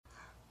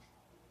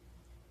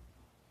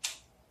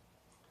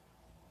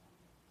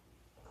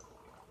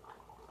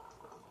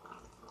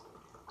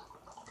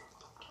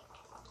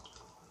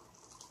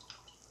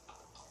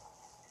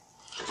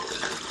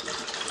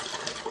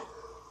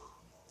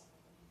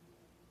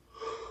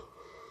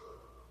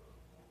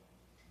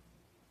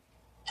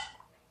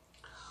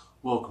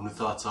Welcome to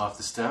Thoughts Off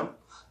the Stem.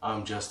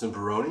 I'm Justin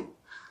Baroni,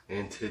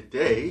 and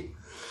today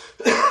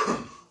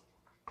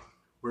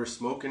we're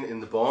smoking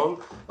in the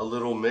bong a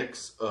little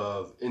mix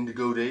of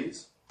Indigo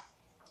Days,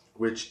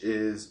 which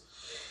is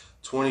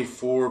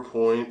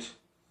 24.5%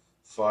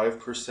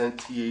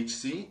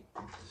 THC.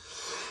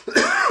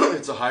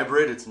 It's a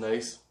hybrid, it's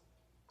nice.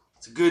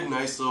 It's a good,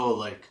 nice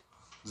little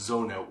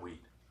zone out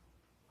weed.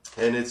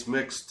 And it's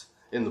mixed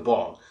in the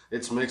bong.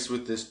 It's mixed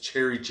with this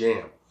cherry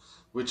jam,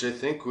 which I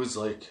think was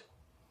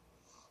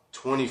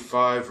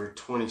 25 or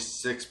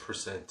 26%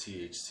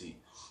 THC.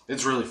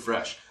 It's really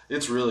fresh.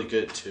 It's really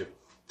good too.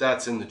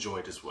 That's in the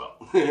joint as well.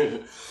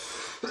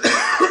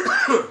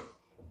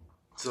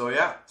 So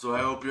I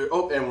hope you're...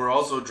 Oh, and we're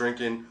also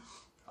drinking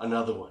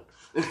another one.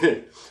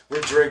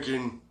 We're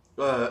drinking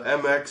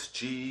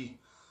MXG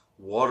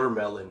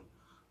Watermelon.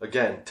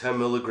 Again, 10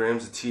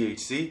 milligrams of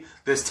THC.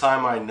 This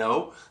time I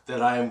know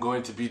that I am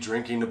going to be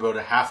drinking about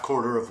a half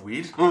quarter of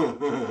weed.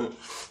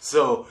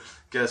 So,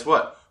 guess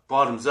what?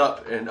 Bottoms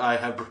up, and I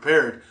have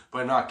prepared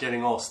by not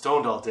getting all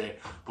stoned all day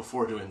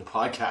before doing the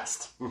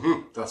podcast.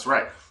 That's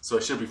right. So I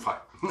should be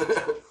fine.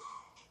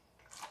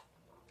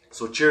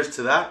 So cheers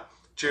to that.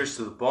 Cheers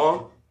to the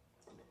bong.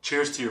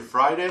 Cheers to your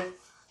Friday.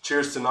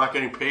 Cheers to not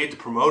getting paid to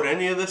promote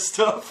any of this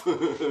stuff.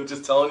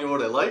 Just telling you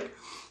what I like.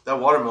 That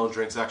watermelon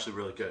drink's actually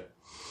really good.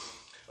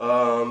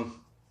 And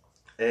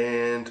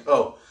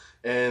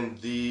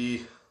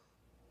the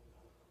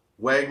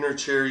Wagner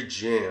Cherry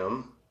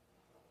Jam,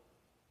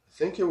 I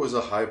think it was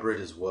a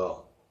hybrid as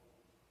well.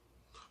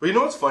 But you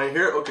know what's funny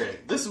here? Okay,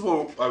 this is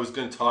what I was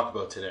going to talk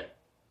about today.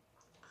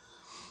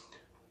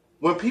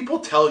 When people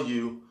tell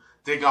you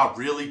they got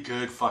really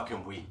good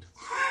fucking weed,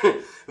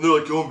 and they're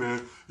like, yo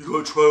man, you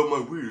gotta try out my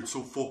weed, it's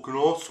so fucking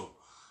awesome.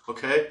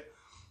 Okay?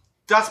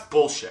 That's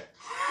bullshit.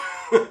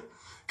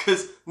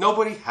 Because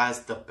nobody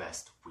has the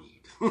best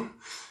weed.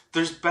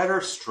 There's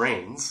better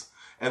strains,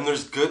 and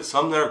there's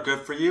some that are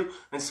good for you,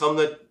 and some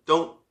that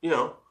don't,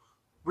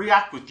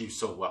 react with you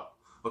so well.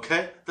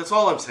 Okay? That's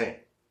all I'm saying.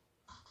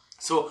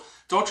 So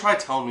don't try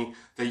telling me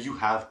that you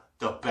have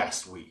the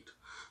best weed,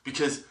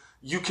 because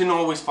you can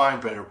always find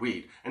better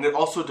weed. And it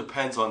also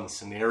depends on the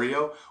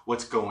scenario,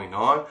 what's going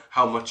on,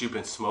 how much you've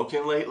been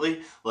smoking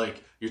lately,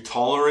 like your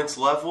tolerance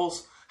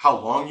levels, how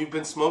long you've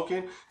been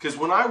smoking. Because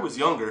when I was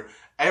younger,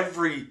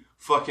 every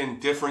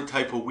fucking different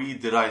type of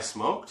weed that I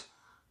smoked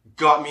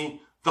got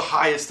me the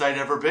highest I'd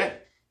ever been.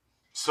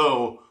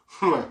 So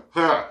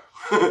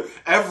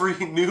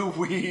every new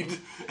weed,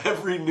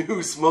 every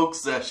new smoke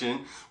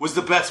session was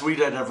the best weed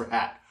I'd ever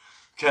had.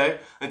 Okay?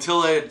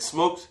 Until I had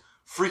smoked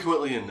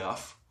frequently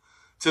enough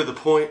to the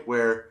point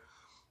where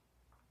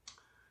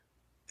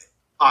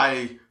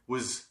I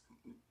was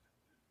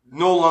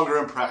no longer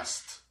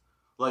impressed.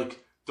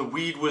 Like, the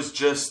weed was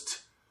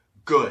just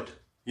good.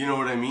 You know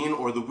what I mean?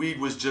 Or the weed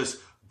was just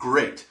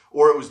great.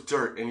 Or it was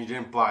dirt and you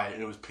didn't buy it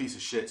and it was a piece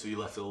of shit so you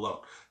left it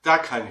alone.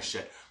 That kind of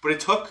shit. But it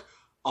took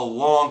a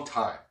long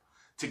time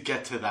to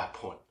get to that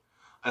point.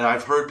 And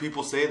I've heard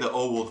people say that,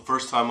 the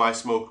first time I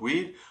smoked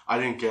weed, I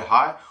didn't get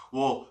high.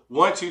 Well,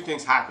 one of two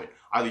things happened.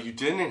 Either you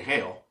didn't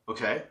inhale,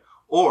 okay,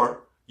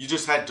 or you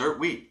just had dirt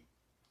weed.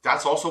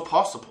 That's also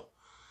possible.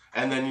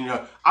 And then,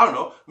 I don't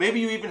know,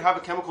 maybe you even have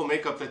a chemical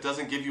makeup that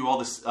doesn't give you all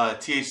the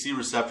THC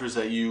receptors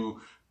that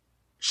you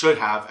should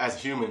have as a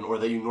human, or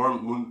that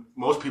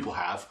most people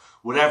have,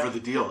 whatever the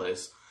deal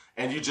is,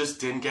 and you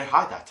just didn't get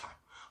high that time.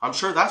 I'm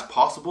sure that's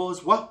possible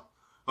as well.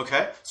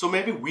 Okay? So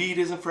maybe weed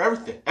isn't for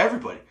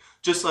everybody.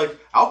 Just like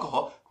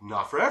alcohol,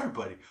 not for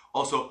everybody.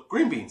 Also,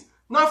 green beans,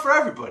 not for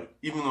everybody.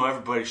 Even though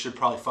everybody should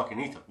probably fucking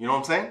eat them. You know what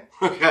I'm saying?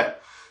 Okay.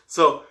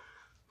 So,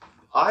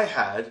 I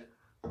had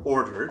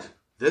ordered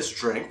this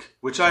drink,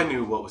 which I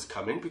knew what was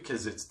coming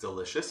because it's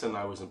delicious and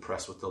I was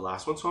impressed with the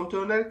last one, so I'm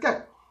doing it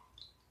again.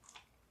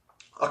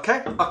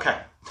 Okay.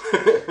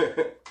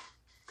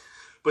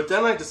 But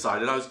then I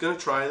decided I was going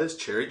to try this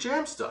cherry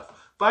jam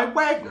stuff by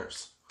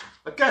Wagner's.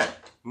 Again,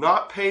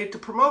 not paid to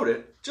promote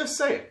it, just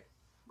saying.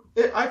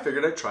 I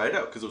figured I'd try it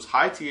out because it was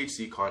high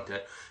THC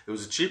content. It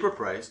was a cheaper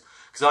price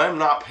because I am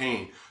not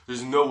paying.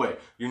 There's no way.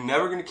 You're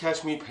never going to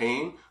catch me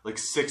paying like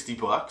 $60,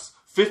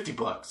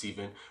 $50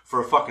 even for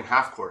a fucking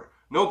half quarter.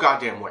 No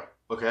goddamn way.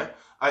 Okay?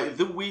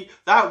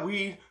 That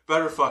weed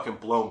better fucking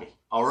blow me.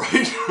 All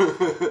right?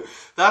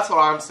 That's what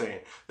I'm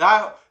saying.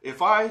 That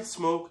if I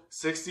smoke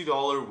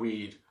 $60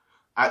 weed,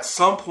 at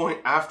some point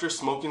after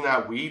smoking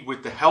that weed,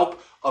 with the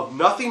help of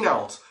nothing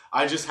else,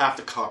 I just have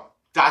to come.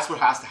 That's what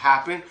has to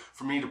happen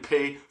for me to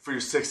pay for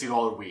your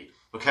 $60 weed.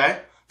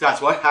 Okay?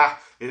 That's what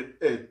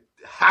it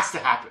has to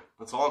happen.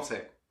 That's all I'm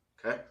saying.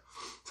 Okay?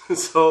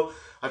 So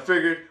I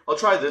figured I'll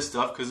try this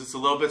stuff because it's a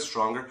little bit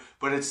stronger,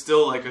 but it's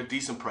still like a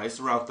decent price,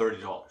 around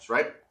 $30,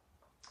 right?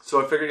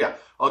 So I figured,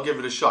 I'll give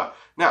it a shot.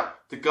 Now,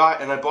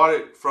 and I bought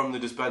it from the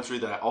dispensary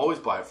that I always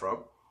buy it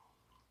from.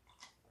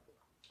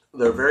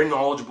 They're very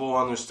knowledgeable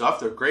on their stuff.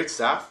 They're great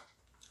staff.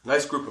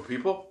 Nice group of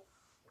people.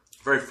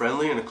 Very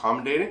friendly and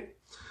accommodating.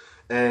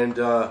 And,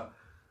 so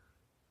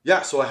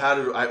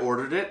I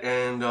ordered it,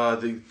 and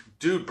the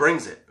dude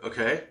brings it,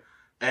 okay?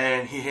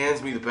 And he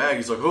hands me the bag.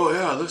 He's like, oh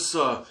yeah, this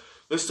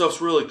this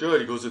stuff's really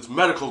good. He goes, it's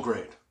medical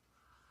grade.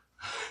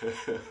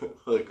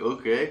 Like,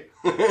 okay.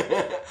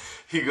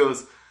 He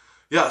goes,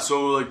 yeah,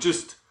 so like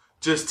just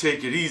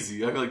take it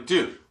easy. I'm like,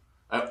 dude,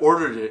 I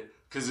ordered it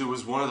because it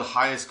was one of the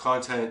highest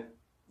content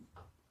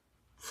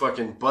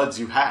fucking buds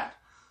you had.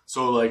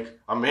 So like,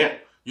 I'm in.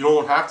 You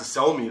don't have to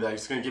sell me that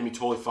it's gonna get me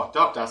totally fucked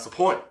up. That's the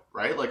point,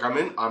 right? Like, I'm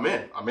in.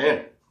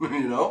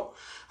 You know?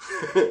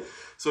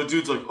 So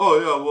dude's like, oh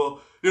yeah,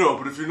 well, you know,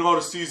 but if you're not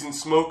a seasoned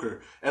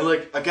smoker, and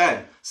like,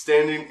 again,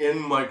 standing in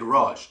my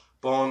garage,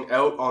 bong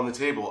out on the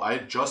table, I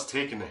had just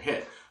taken a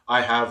hit.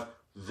 I have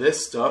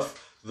this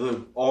stuff,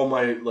 all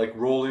my like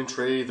rolling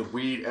tray, the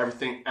weed,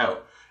 everything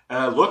out. And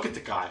I look at the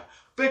guy,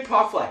 big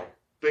pot flag,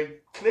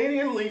 big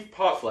Canadian leaf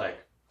pot flag,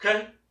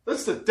 okay?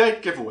 That's the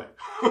dead giveaway,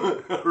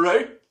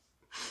 right?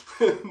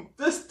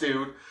 This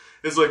dude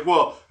is like,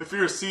 well, if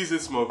you're a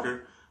seasoned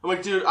smoker, I'm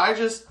like, dude,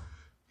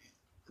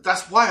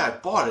 that's why I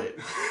bought it.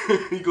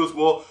 He goes,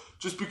 well,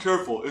 just be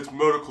careful. It's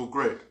medical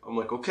grade. I'm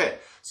like, okay,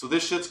 so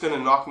this shit's going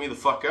to knock me the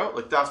fuck out?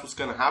 Like, that's what's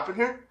going to happen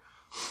here?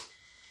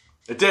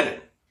 It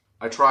didn't.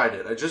 I tried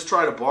it. I just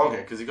tried a bong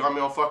hit because he got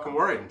me all fucking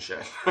worried and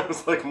shit. I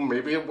was like,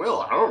 maybe it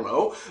will. I don't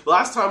know.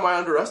 Last time I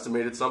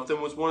underestimated something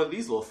was one of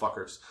these little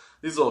fuckers.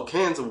 These little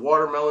cans of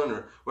watermelon,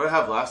 or what did I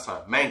have last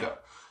time? Mango.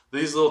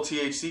 These little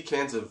THC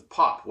cans of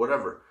pop,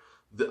 whatever.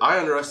 I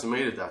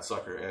underestimated that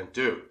sucker, and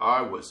dude,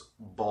 I was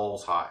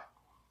balls high.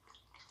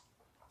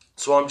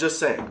 So I'm just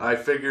saying, I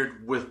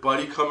figured with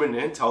Buddy coming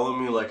in,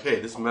 telling me like,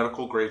 hey, this is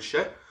medical grade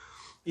shit,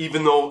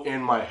 even though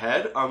in my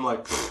head, I'm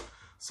like,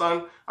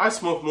 son, I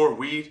smoke more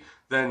weed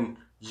than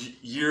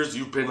years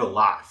you've been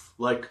alive.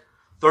 Like,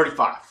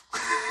 35.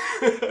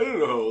 I don't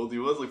know how old he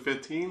was, like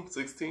 15,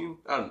 16?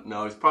 I don't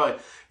know.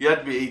 He had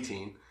to be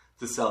 18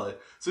 to sell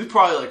it. So he's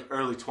probably like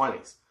early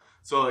 20s.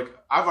 So like,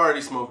 I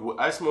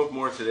smoked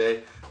more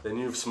today than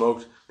you've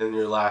smoked in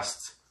your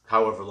last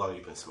however long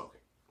you've been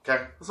smoking.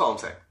 Okay? That's all I'm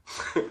saying.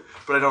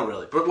 But I don't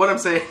really. But what I'm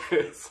saying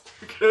is,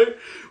 okay?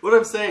 What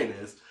I'm saying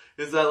is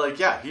that like,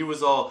 yeah, he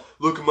was all,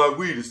 look at my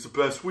weed, it's the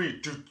best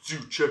weed, do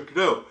check it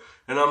out.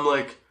 And I'm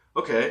like,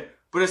 okay,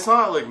 but it's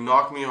not like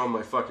knock me on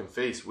my fucking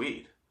face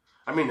weed.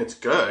 I mean, it's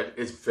good.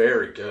 It's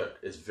very good.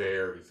 It's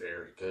very,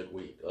 very good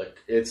weed. Like,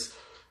 it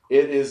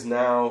is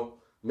now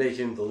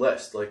making the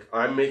list. Like,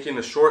 I'm making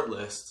a short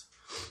list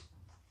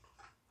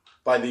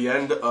by the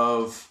end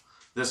of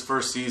this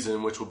first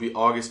season, which will be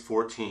August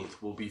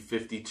 14th, will be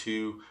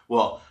 52.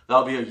 Well,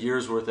 that'll be a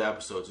year's worth of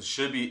episodes. It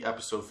should be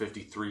episode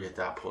 53 at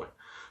that point.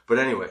 But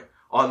anyway,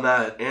 on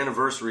that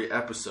anniversary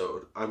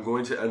episode, I'm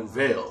going to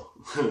unveil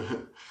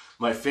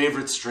my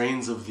favorite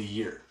strains of the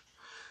year.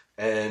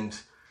 And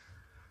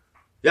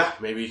yeah,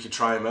 maybe you could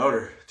try them out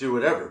or do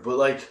whatever. But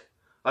like,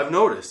 I've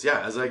noticed,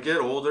 yeah, as I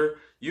get older,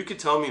 you could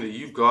tell me that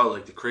you've got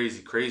like the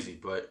crazy,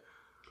 but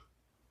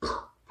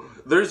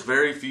there's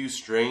very few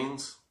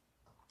strains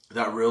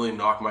that really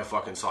knock my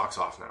fucking socks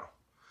off now.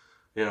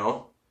 You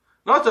know?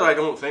 Not that I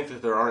don't think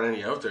that there aren't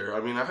any out there. I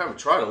mean, I haven't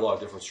tried a lot of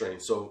different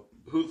strains, so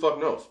who the fuck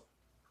knows?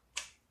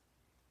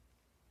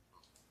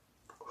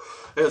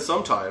 And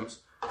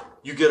sometimes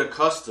you get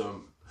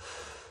accustomed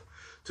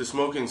to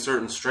smoking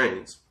certain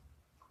strains,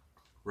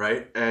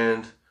 right?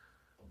 And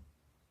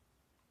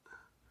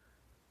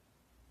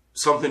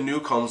something new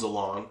comes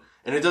along,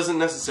 and it doesn't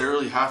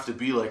necessarily have to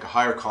be like a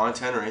higher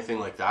content or anything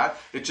like that.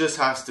 It just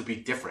has to be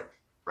different,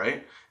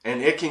 right?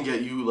 And it can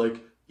get you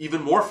like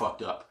even more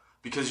fucked up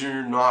because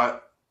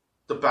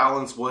the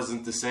balance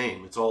wasn't the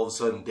same. It's all of a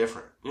sudden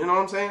different. You know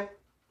what I'm saying?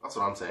 That's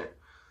what I'm saying.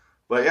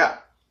 But yeah,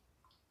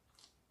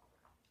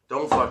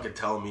 don't fucking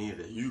tell me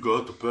that you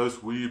got the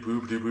best weed,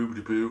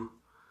 boo.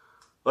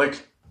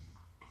 Like,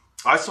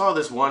 I saw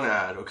this one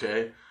ad,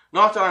 okay?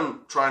 Not that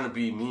I'm trying to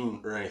be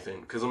mean or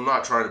anything, because I'm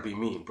not trying to be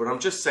mean, but I'm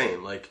just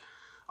saying, like,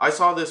 I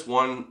saw this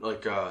one,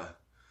 like,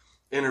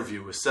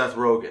 interview with Seth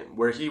Rogen,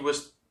 where he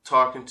was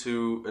talking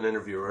to an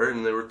interviewer,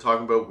 and they were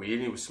talking about weed,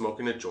 and he was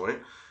smoking a joint,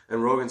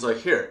 and Rogen's like,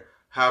 here,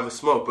 have a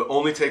smoke, but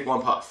only take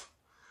one puff.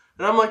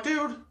 And I'm like,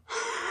 dude,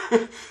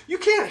 you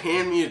can't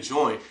hand me a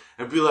joint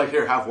and be like,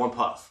 here, have one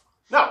puff.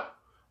 No,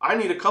 I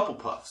need a couple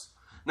puffs.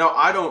 Now,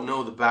 I don't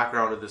know the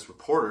background of this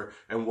reporter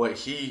and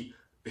what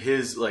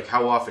like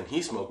how often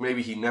he smoked.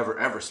 Maybe he never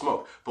ever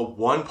smoked. But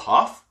one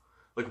puff?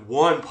 Like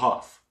one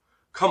puff.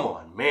 Come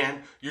on,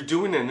 man. You're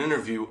doing an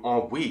interview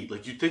on weed.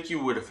 Like, you'd think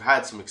you would have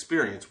had some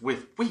experience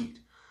with weed.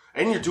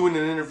 And you're doing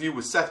an interview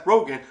with Seth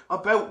Rogen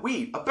about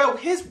weed. About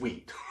his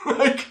weed.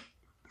 Like,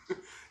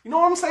 you know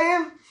what I'm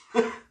saying?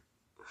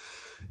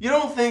 You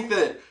don't think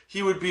that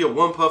he would be a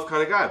one puff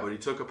kind of guy, but he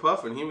took a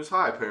puff and he was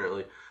high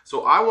apparently.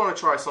 So I want to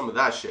try some of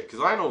that shit,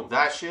 because I know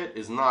that shit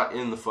is not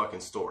in the fucking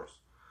stores.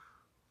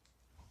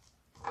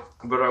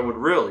 But I would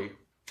really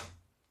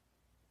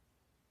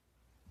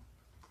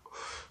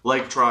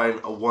like trying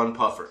a one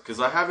puffer, because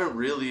I haven't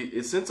really,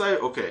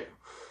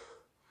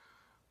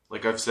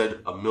 like I've said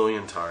a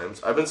million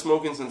times, I've been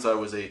smoking since I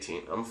was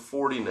 18. I'm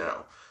 40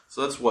 now.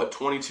 So that's what,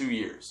 22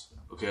 years,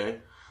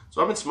 okay?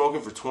 So I've been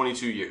smoking for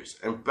 22 years.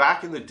 And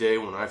back in the day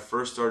when I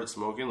first started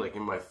smoking, like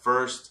in my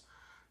first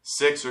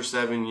 6 or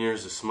 7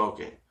 years of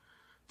smoking,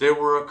 there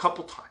were a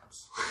couple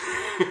times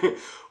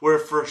where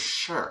for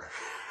sure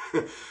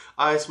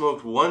I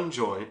smoked one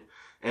joint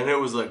and it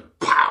was like,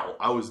 pow,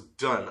 I was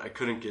done. I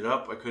couldn't get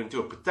up. I couldn't do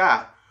it. But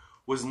that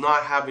was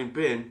not having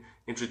been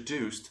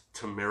introduced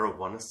to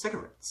marijuana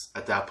cigarettes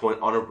at that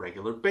point on a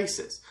regular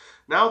basis.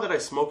 Now that I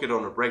smoke it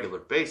on a regular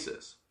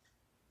basis,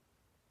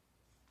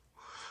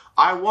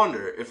 I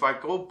wonder if I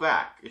go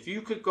back, if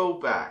you could go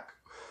back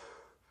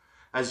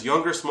as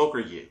younger smoker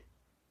you,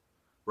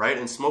 right,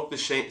 and smoke the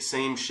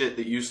same shit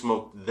that you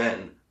smoked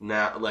then,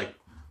 now, like,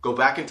 go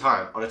back in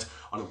time on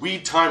a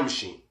weed time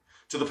machine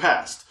to the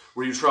past,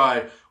 where you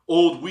try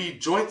old weed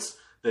joints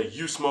that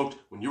you smoked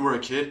when you were a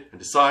kid and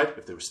decide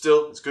if they were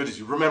still as good as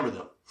you remember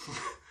them.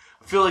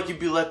 I feel like you'd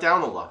be let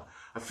down a lot.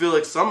 I feel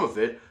like some of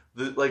it,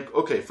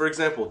 okay, for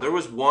example, there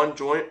was one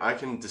joint I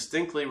can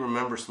distinctly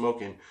remember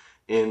smoking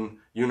in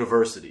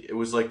university. It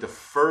was like the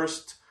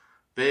first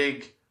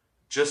big,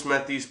 just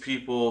met these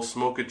people,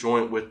 smoke a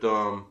joint with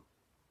them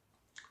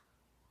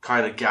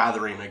kind of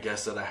gathering, I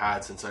guess, that I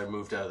had since I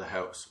moved out of the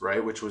house,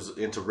 right? Which was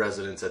into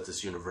residence at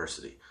this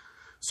university.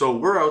 So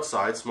we're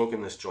outside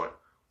smoking this joint.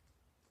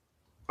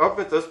 Up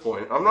at this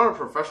point, I'm not a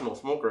professional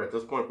smoker at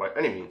this point by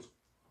any means.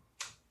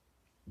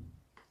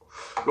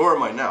 Nor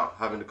am I now,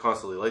 having to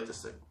constantly light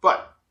this thing.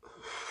 But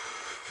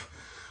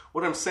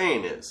what I'm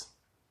saying is,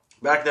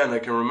 back then I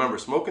can remember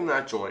smoking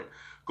that joint,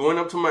 going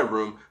up to my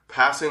room,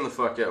 passing the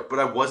fuck out. But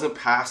I wasn't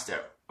passed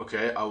out,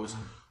 okay? I was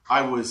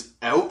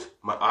out,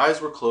 my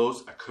eyes were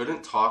closed, I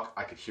couldn't talk,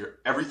 I could hear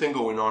everything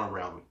going on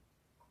around me.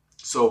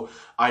 So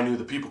I knew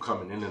the people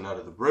coming in and out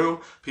of the room,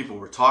 people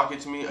were talking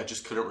to me, I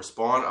just couldn't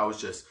respond. I was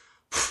just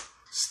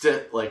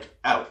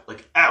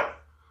out,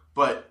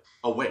 but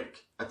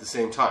awake at the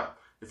same time.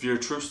 If you're a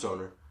true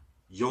stoner,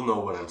 you'll know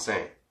what I'm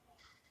saying.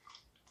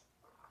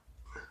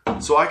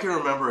 So I can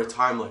remember a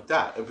time like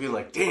that and being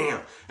like,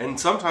 damn. And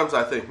sometimes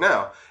I think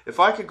now, if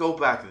I could go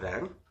back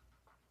then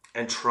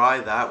and try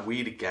that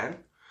weed again,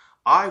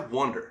 I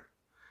wonder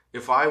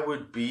if I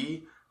would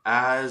be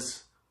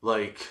as,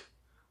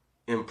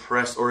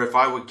 impressed, or if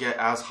I would get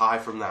as high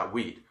from that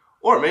weed.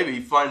 Or maybe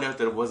find out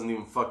that it wasn't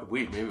even fucking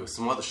weed. Maybe it was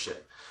some other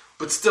shit.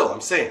 But still, I'm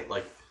saying,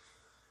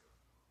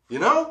 you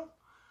know?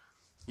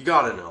 You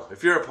gotta know.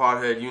 If you're a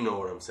pothead, you know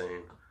what I'm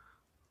saying.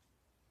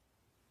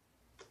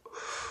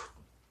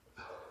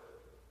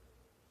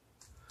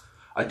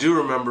 I do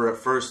remember at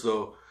first,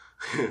 though,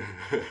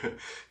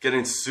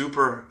 getting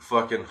super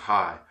fucking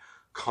high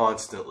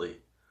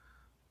constantly.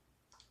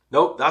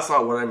 Nope, that's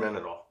not what I meant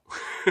at all.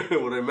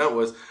 What I meant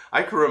was,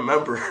 I can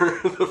remember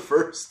the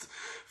first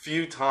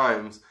few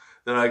times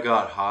that I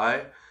got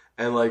high,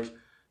 and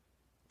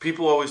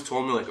people always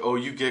told me oh,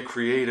 you get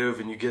creative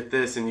and you get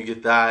this and you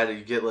get that and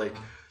you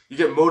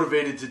get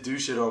motivated to do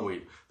shit on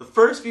weed. The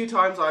first few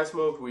times I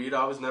smoked weed,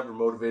 I was never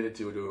motivated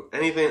to do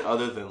anything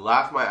other than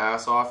laugh my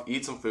ass off,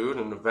 eat some food,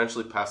 and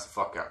eventually pass the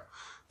fuck out.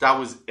 That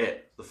was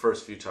it, the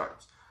first few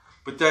times.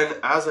 But then,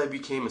 as I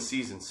became a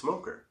seasoned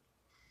smoker,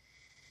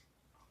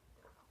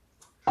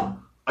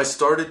 I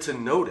started to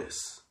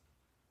notice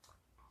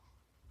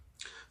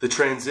the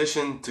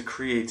transition to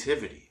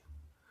creativity.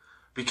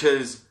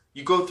 Because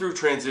you go through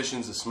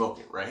transitions of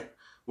smoking, right?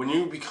 When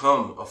you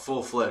become a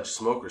full-fledged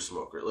smoker,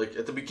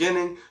 at the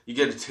beginning, you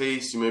get a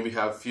taste, you maybe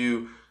have a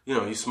few,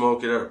 you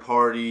smoke it at a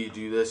party, you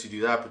do this, you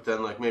do that, but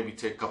then maybe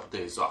take a couple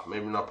days off.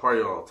 Maybe not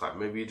party all the time.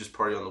 Maybe you just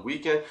party on the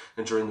weekend,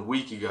 and during the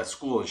week you got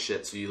school and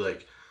shit, so you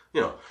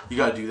you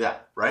gotta do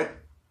that, right?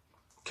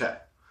 Okay.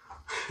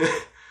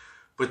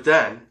 But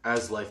then,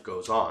 as life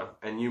goes on,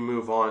 and you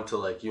move on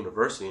to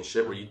university and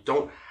shit where you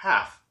don't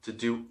have to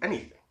do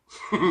anything.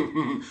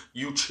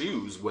 You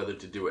choose whether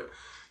to do it.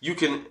 You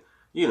can,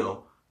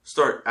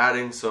 start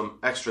adding some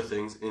extra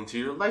things into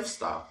your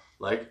lifestyle,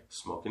 like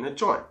smoking a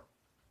joint.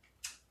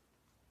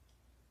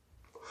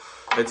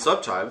 And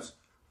sometimes,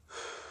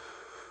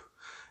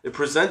 it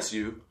presents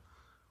you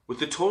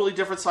with a totally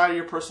different side of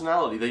your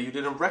personality that you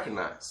didn't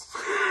recognize.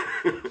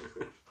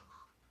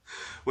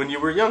 When you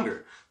were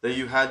younger, that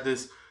you have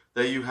this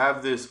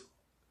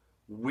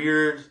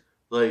weird,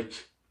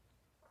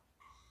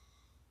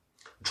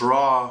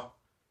 draw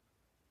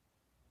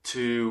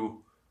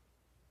to,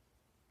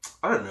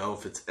 I don't know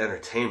if it's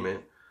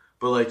entertainment,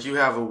 but you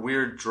have a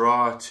weird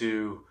draw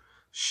to,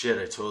 shit,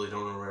 I totally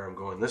don't know where I'm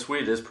going. This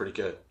weed is pretty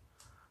good.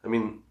 I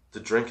mean, the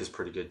drink is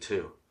pretty good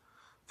too.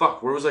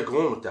 Fuck, where was I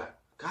going with that?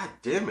 God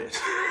damn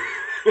it.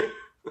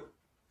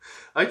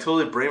 I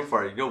totally brain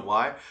farted. You know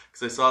why?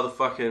 Because I saw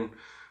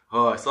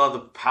the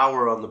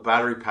power on the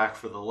battery pack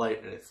for the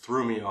light and it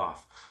threw me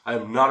off. I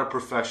am not a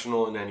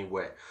professional in any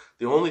way.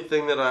 The only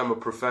thing that I'm a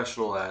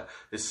professional at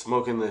is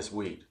smoking this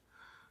weed.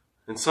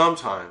 And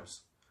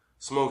sometimes,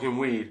 smoking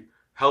weed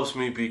helps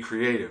me be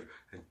creative.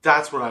 And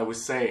that's what I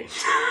was saying.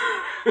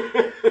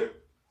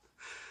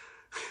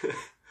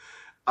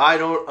 I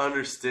don't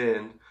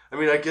understand. I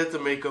mean, I get the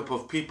makeup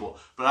of people,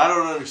 but I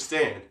don't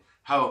understand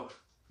how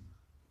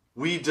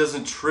weed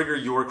doesn't trigger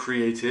your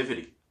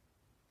creativity.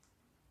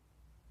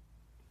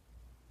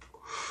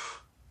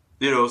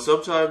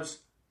 Sometimes,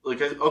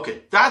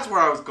 okay, that's where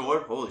I was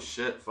going. Holy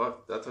shit,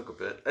 fuck, that took a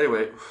bit.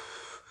 Anyway,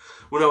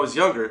 when I was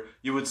younger,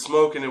 you would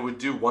smoke and it would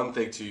do one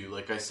thing to you.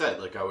 Like I said,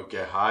 like I would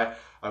get high,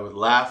 I would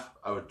laugh,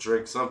 I would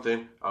drink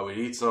something, I would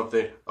eat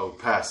something, I would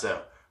pass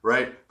out,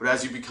 right? But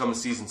as you become a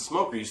seasoned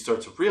smoker, you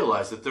start to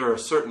realize that there are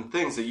certain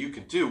things that you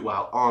can do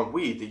while on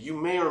weed that you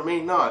may or may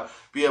not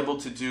be able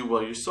to do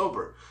while you're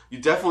sober. You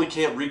definitely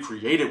can't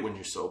recreate it when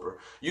you're sober.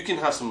 You can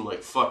have some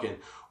like fucking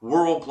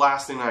world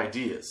blasting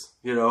ideas,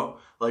 you know?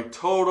 Like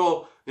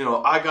total, you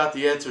know, I got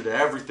the answer to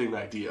everything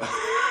idea.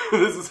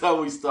 This is how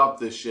we stop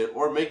this shit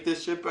or make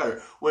this shit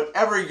better.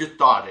 Whatever your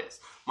thought is.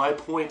 My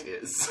point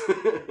is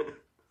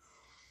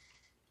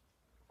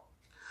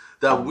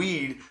that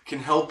weed can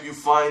help you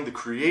find the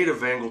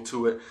creative angle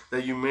to it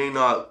that you may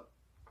not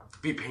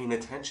be paying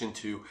attention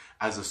to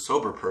as a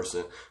sober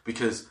person.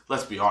 Because,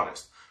 let's be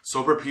honest,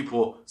 sober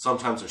people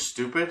sometimes are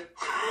stupid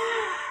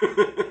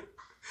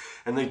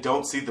and they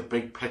don't see the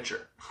big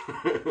picture.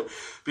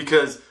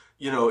 Because,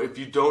 you know, if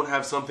you don't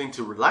have something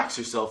to relax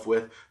yourself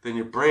with, then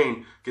your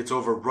brain gets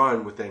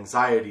overrun with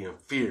anxiety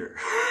and fear.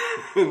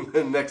 And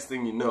the next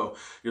thing you know,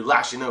 you're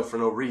lashing out for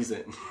no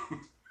reason.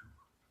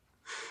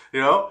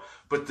 You know?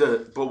 But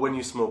when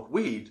you smoke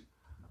weed,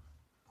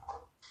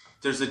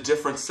 there's a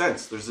different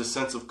sense. There's a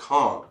sense of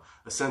calm,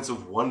 a sense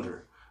of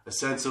wonder, a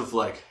sense of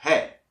like,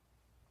 hey,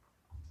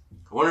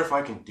 I wonder if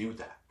I can do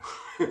that.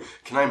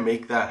 Can I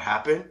make that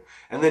happen?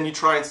 And then you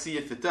try and see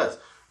if it does.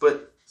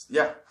 But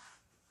yeah.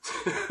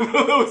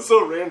 That was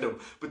so random.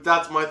 But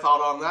that's my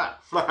thought on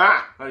that.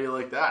 How do you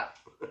like that?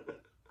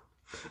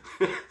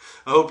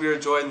 I hope you're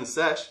enjoying the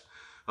sesh.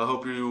 I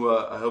hope you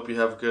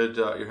have a good.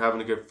 You're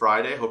having a good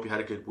Friday. I hope you had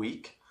a good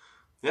week.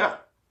 Yeah.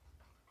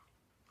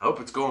 I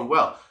hope it's going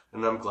well.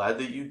 And I'm glad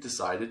that you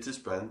decided to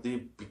spend the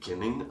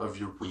beginning of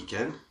your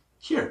weekend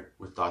here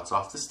with Thoughts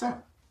Off the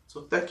Stem.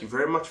 So thank you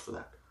very much for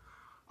that.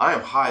 I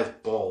am high as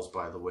balls,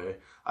 by the way.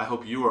 I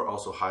hope you are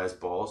also high as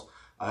balls.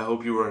 I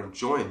hope you are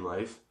enjoying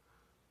life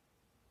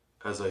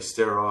as I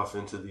stare off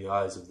into the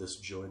eyes of this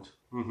joint.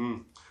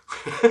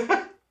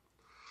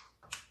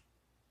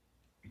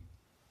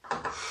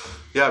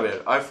 Yeah, man.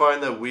 I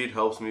find that weed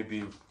helps me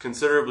be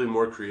considerably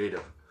more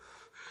creative.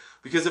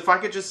 Because if I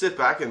could just sit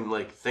back and,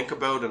 like, think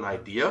about an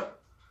idea,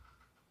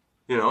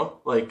 you know,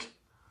 like,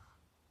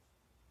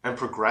 and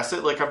progress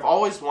it. Like, I've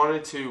always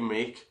wanted to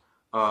make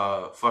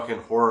a fucking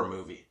horror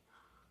movie.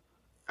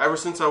 Ever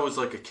since I was,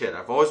 like, a kid.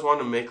 I've always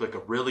wanted to make, like, a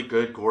really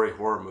good, gory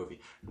horror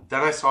movie.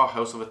 Then I saw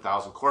House of a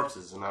Thousand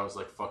Corpses, and I was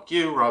like, fuck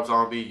you, Rob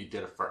Zombie, you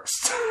did it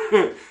first.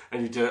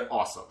 And you did it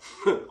awesome.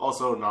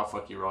 Also, not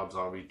fuck you, Rob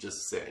Zombie,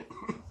 just saying.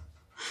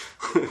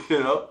 You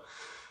know?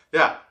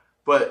 Yeah.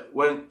 But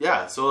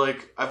so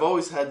like, I've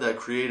always had that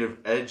creative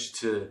edge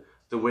to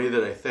the way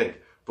that I think.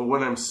 But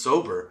when I'm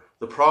sober,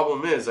 the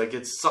problem is I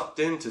get sucked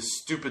into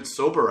stupid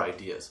sober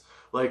ideas.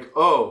 Like,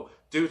 oh,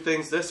 do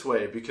things this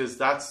way because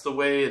that's the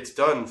way it's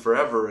done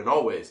forever and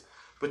always.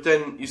 But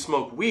then you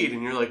smoke weed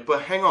and you're like,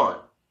 but hang on.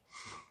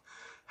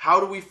 How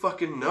do we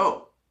fucking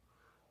know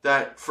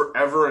that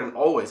forever and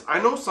always?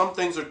 I know some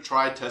things are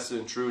tried, tested,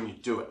 and true and you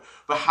do it.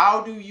 But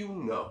how do you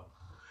know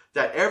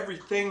that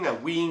everything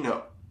that we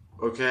know,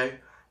 okay,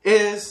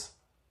 is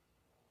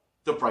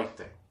the right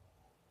thing?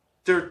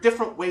 There are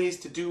different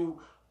ways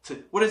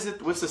what is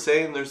it? What's the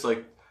saying? There's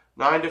like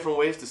 9 different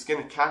ways to skin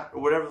a cat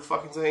or whatever the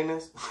fucking saying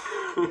is.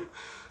 You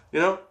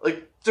know?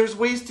 Like, there's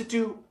ways to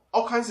do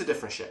all kinds of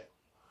different shit.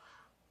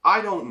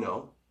 I don't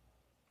know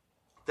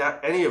that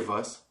any of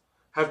us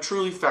have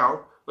truly found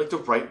like the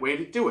right way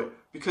to do it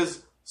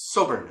because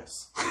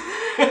soberness.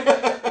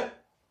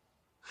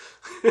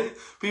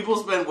 People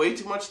spend way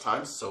too much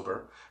time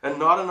sober and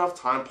not enough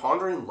time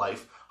pondering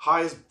life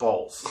high as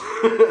balls.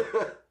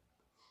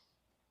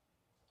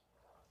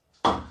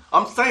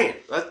 I'm saying,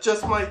 that's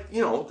just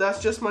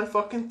my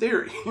fucking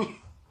theory.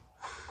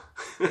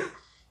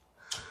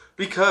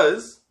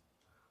 Because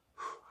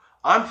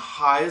I'm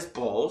high as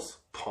balls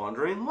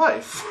pondering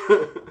life.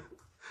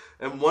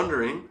 And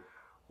wondering,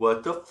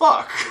 what the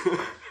fuck?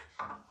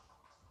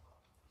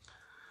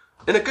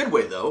 In a good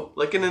way, though.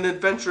 Like, in an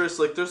adventurous,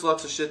 like, there's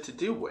lots of shit to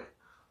do way.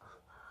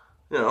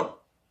 You know?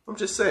 I'm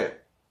just saying.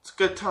 It's a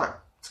good time.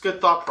 It's a good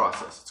thought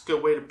process. It's a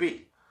good way to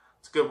be.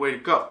 It's a good way to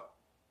go.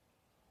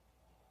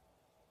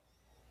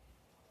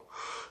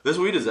 This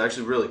weed is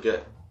actually really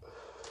good.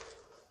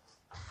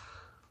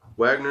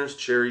 Wagner's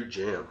Cherry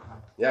Jam.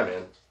 Yeah,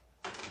 man.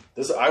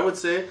 I would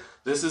say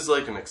this is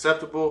like an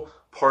acceptable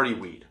party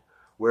weed.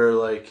 Where,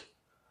 like,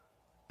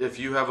 if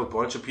you have a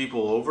bunch of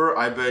people over,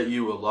 I bet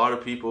you a lot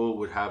of people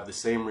would have the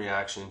same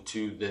reaction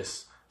to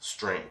this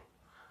strain.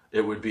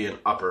 It would be an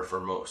upper for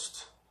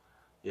most.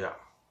 Yeah,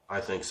 I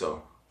think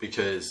so.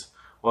 Because,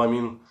 well, I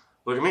mean,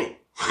 look at me.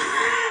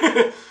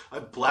 I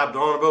blabbed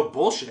on about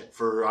bullshit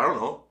for, I don't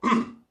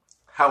know,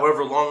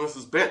 however long this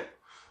has been.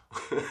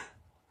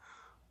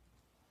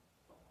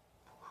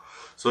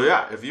 So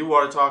yeah, if you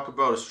want to talk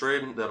about a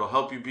strain that'll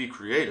help you be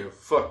creative,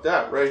 fuck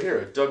that right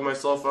here. I dug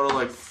myself out of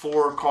like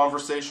 4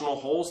 conversational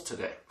holes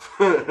today.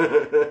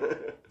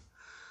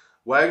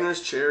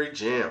 Wagner's Cherry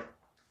Jam.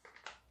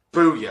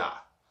 Booyah.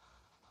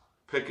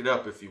 Pick it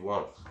up if you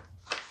want.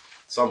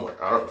 Somewhere,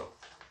 I don't know.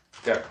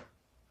 Yeah.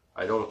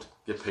 I don't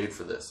get paid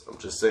for this. I'm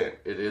just saying,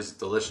 it is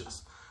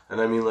delicious.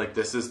 And I mean, like,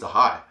 this is the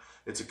high.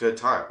 It's a good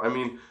time. I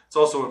mean, it's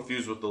also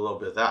infused with a little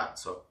bit of that.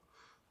 So,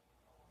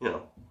 you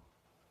know,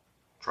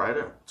 try it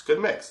out. It's a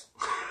good mix.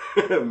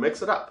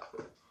 Mix it up.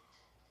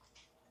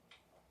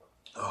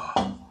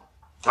 Oh.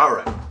 All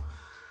right.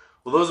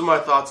 Well, those are my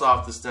thoughts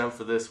off the stem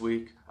for this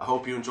week. I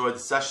hope you enjoyed the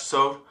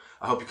session.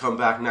 I hope you come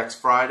back next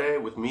Friday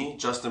with me,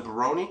 Justin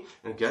Baroni.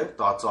 And again,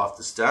 thoughts off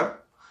the stem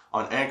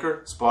on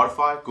Anchor,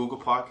 Spotify, Google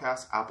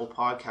Podcasts, Apple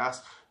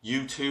Podcasts,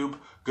 YouTube,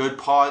 Good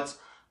Pods,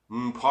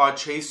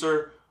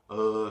 Podchaser,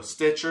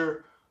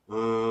 Stitcher,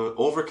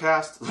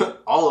 Overcast,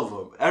 all of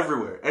them,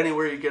 everywhere,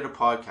 anywhere you get a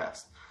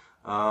podcast.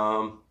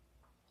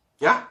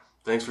 Yeah,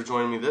 thanks for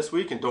joining me this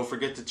week, and don't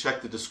forget to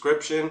check the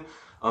description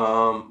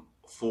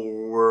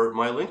for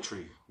my link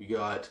tree. We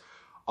got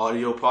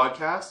audio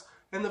podcasts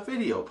and the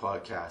video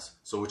podcast.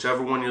 So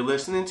whichever one you're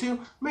listening to,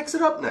 mix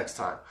it up next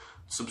time.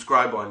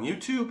 Subscribe on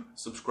YouTube,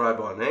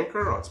 subscribe on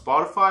Anchor, on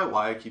Spotify.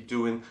 Why I keep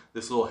doing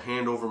this little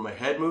hand over my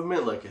head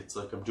movement, like it's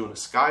like I'm doing a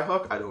sky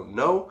hook, I don't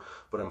know,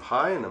 but I'm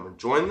high and I'm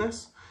enjoying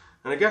this.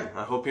 And again,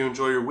 I hope you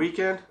enjoy your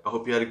weekend. I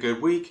hope you had a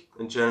good week.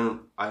 And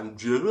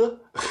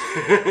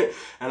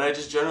I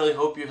just generally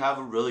hope you have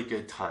a really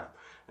good time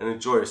and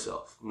enjoy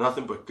yourself.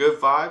 Nothing but good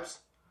vibes.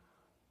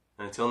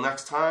 And until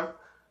next time,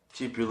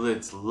 keep your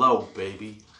lids low, baby.